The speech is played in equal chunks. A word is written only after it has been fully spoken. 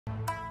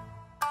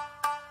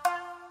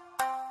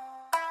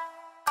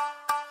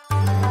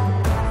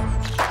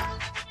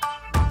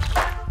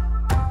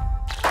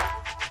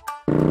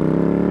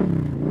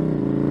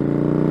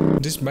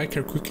This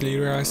biker quickly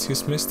realized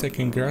his mistake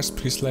and grasped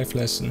his life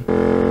lesson.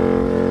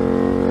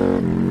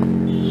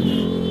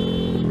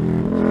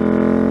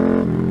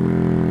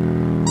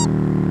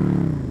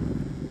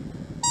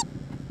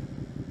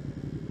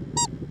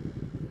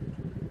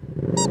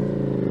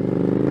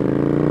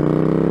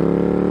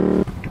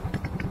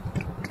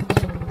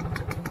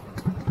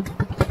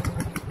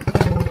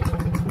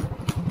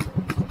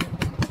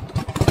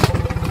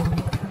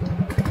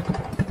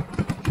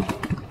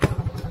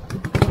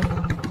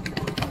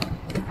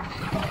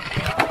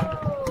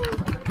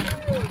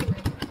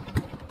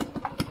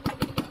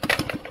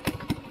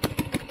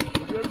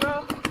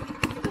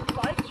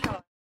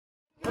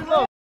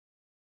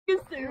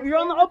 You're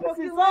on the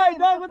opposite side,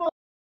 dog. What the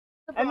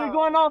and you're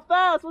going off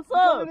fast. What's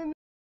up?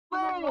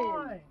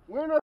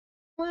 We're in a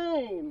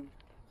lane.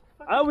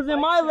 I was in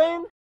my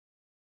lane.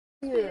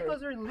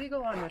 Vehicles are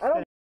illegal on this.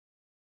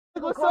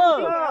 What's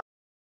up?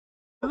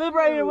 I live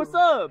right here. What's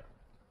up?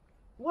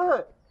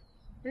 What?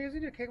 You're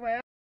going to kick my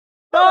ass?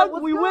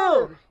 Dog, we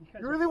will.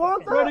 You really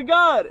want that? Swear to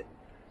God.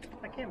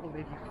 I can't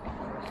believe you.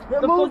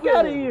 Get the fuck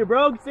out of here,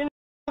 bro. Stay in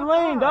your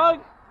lane,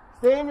 dog.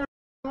 Stay in your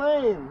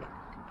lane.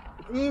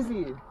 It's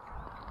easy.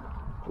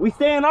 We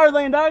stay in our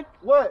lane, dog.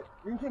 What?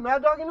 You can keep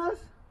mad dogging us?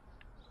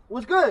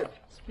 What's good?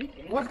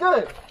 What's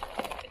good?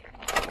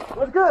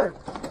 What's good?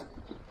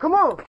 Come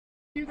on.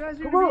 You guys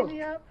are Come going to on. beat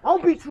me up? I'll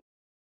beat you.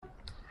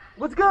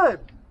 What's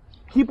good?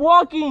 Keep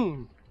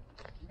walking.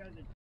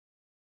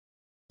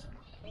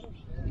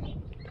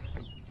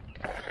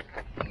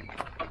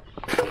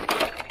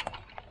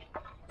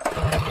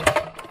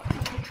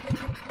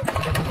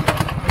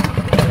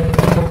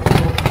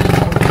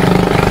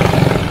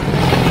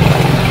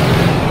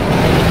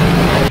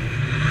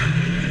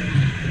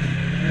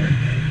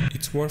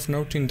 It's worth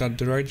noting that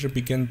the rider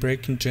began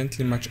braking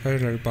gently much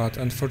earlier, but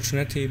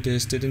unfortunately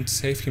this didn't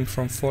save him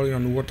from falling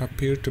on what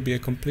appeared to be a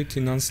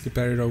completely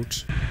non-slippery road.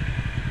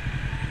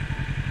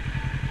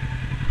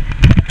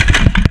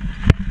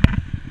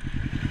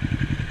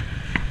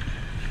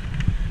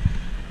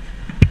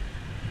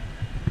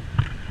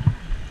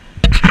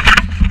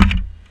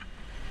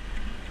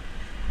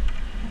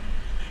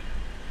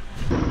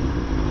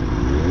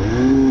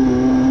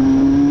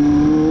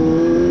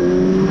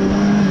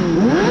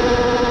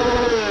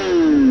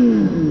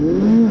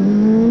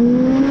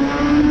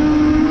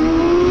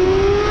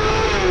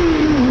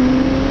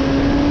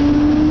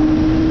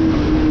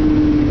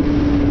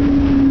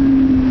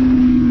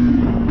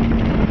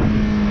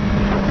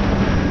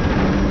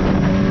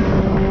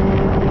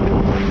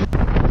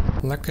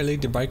 Luckily,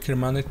 the biker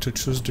managed to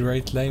choose the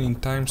right lane in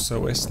time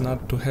so as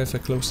not to have a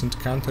close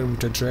encounter with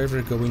the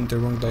driver going the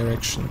wrong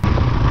direction.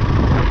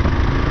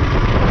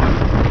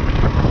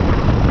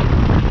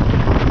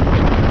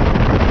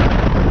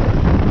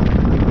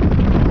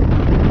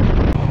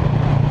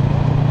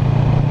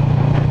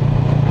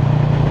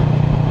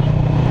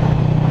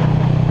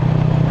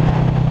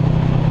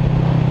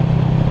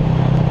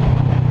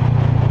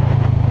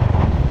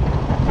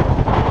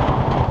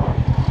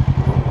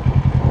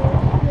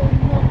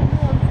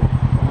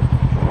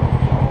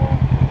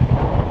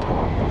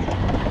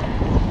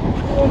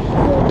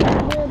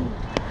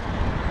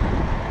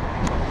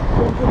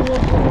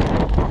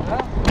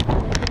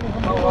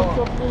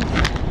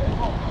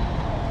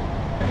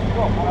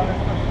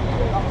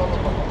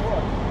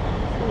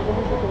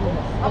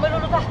 Ja, men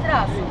låt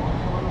tattras.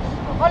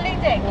 Håll i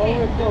däck.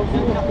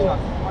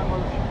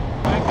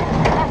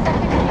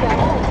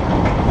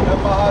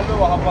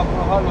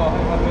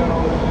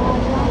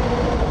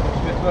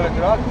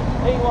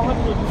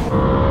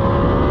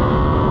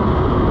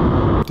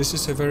 This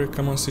is a very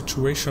common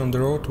situation on the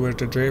road where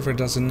the driver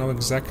doesn't know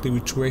exactly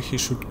which way he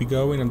should be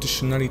going,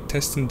 additionally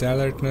testing the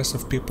alertness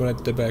of people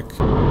at the back.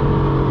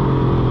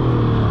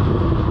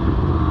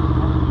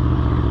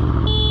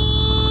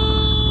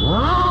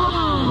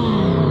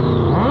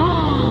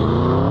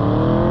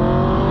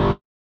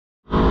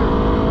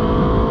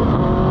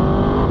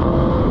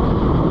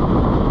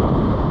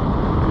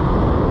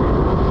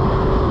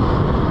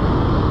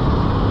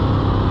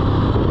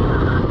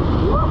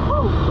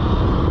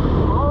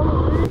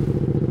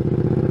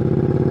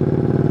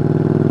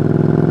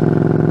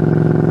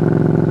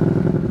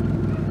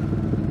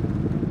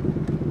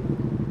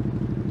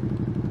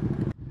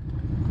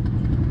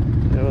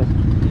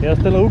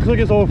 Erst den Rucksack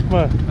ist offen.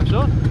 Ach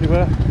so?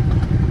 Danke.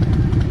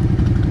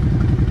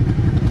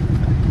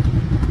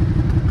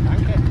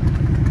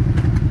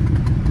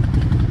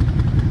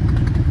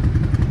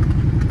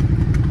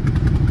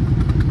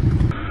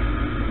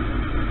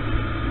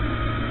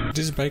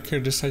 This biker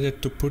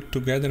decided to put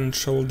together and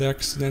show the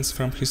accidents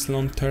from his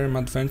long-term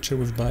adventure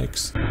with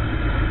bikes.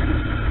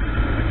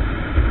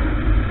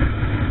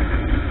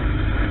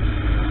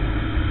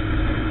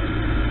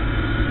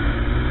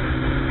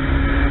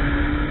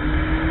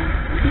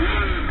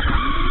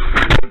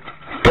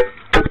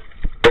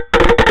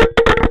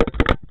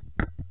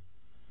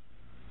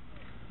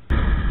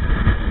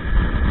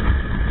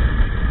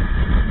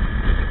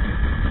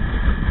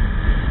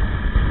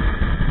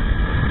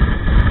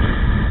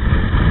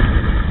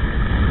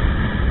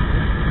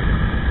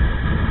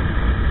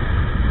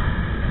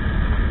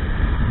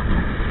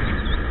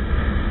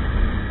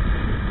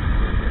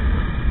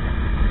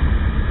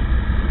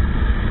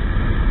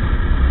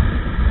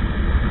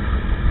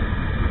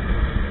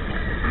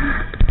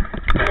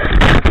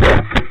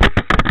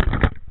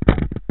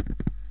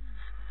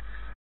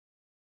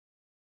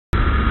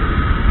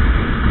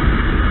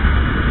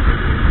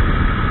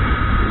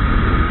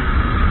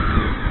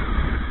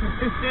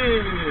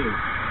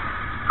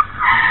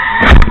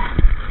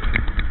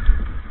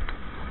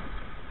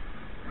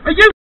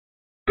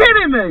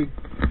 me.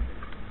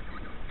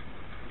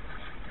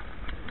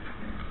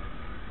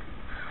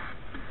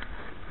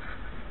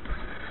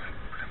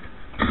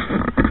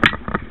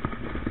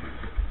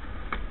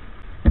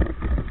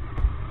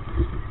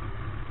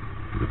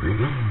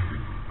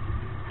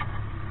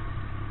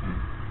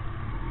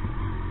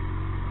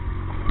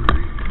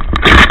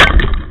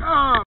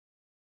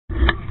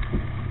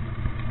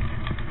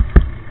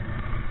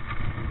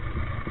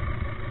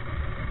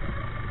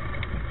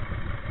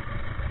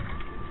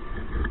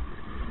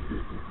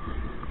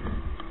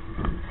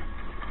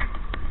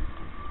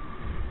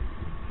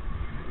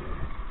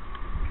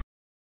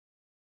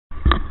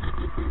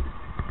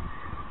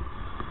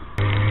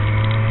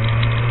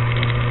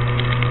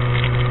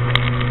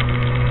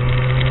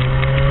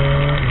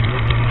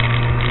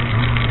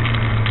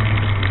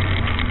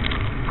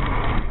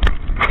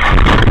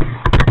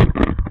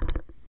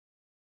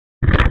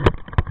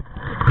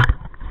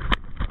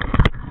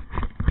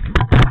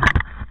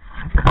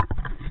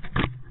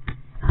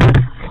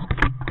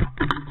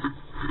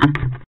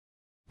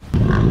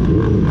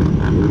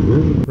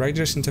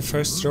 Riders in the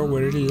first row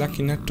were really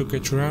lucky not to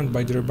get rammed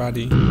by their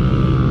body.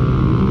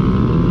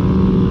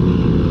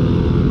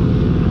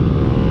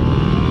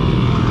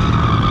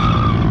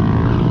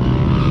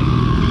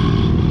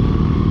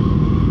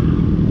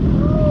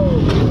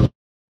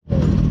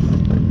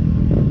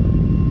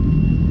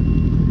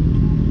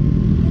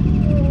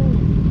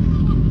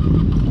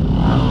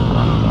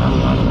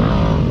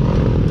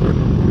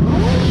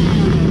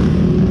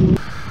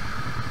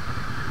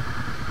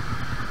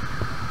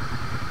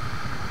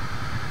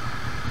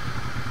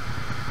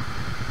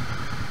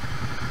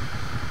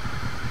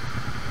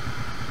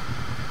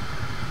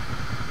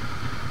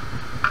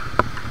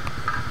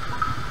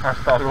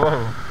 Hasta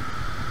luego.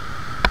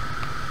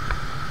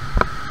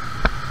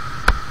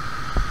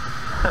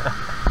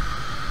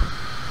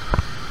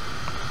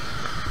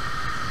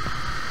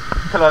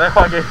 Te lo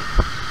dejo aquí.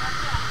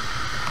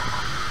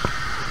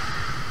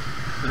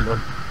 Lol.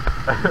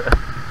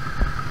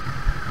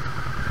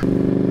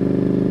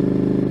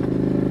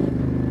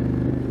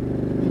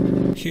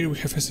 Here we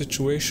have a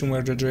situation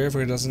where the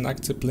driver doesn't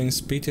actively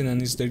speed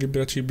and is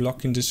deliberately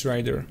blocking this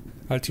rider.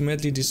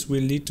 Ultimately, this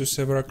will lead to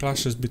several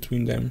clashes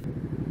between them.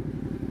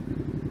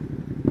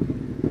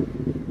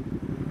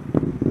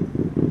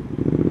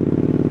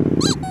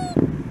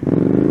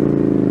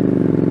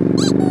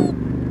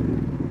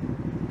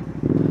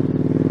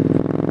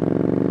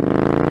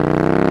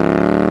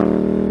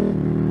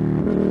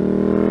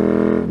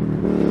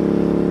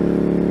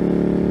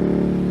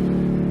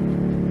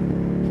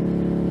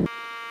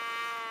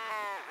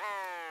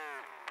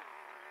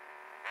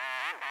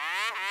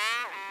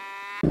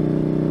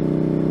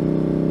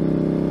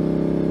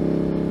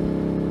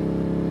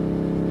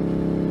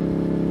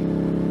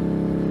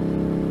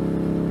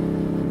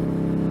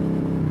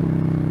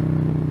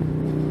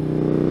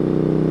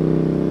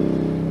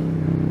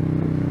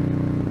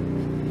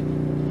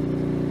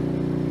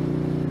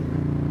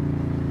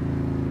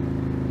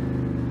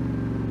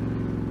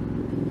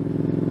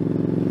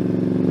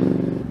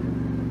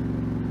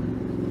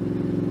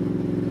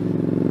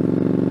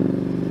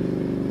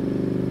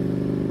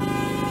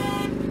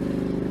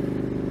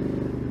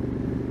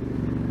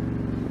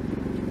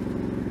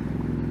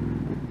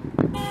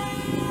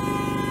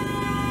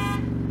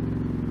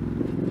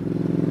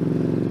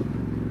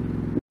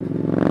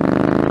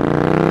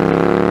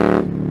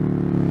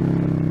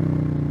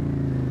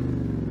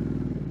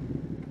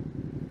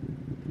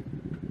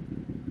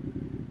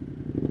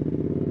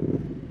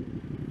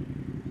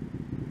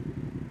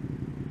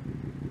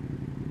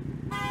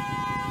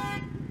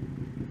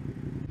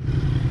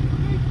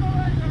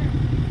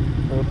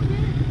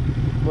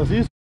 Was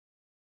ist?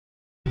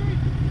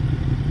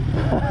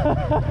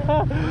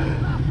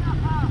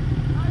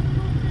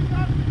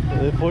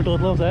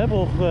 Volltrottel haben sie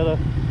eingebrochen, Alter.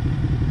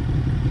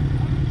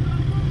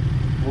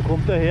 Wo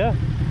kommt der her?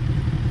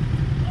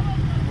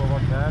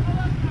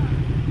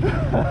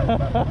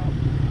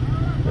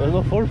 Der ist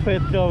noch voll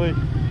fett, glaube ich.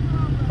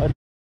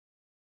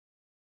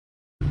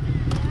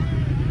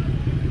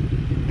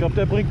 Ich glaube,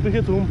 der bringt mich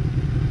jetzt um.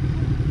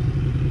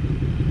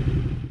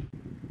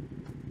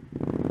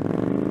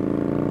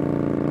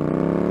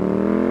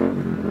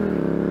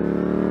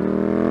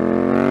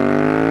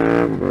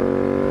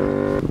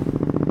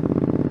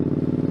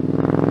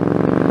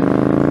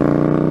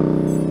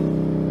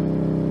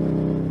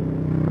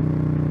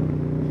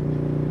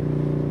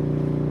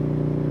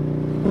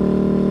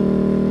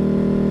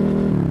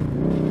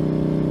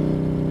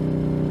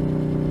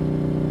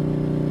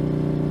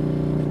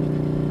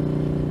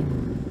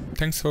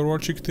 Thanks for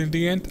watching till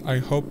the end, I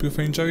hope you've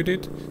enjoyed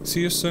it.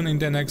 See you soon in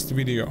the next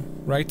video.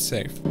 Ride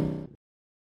safe.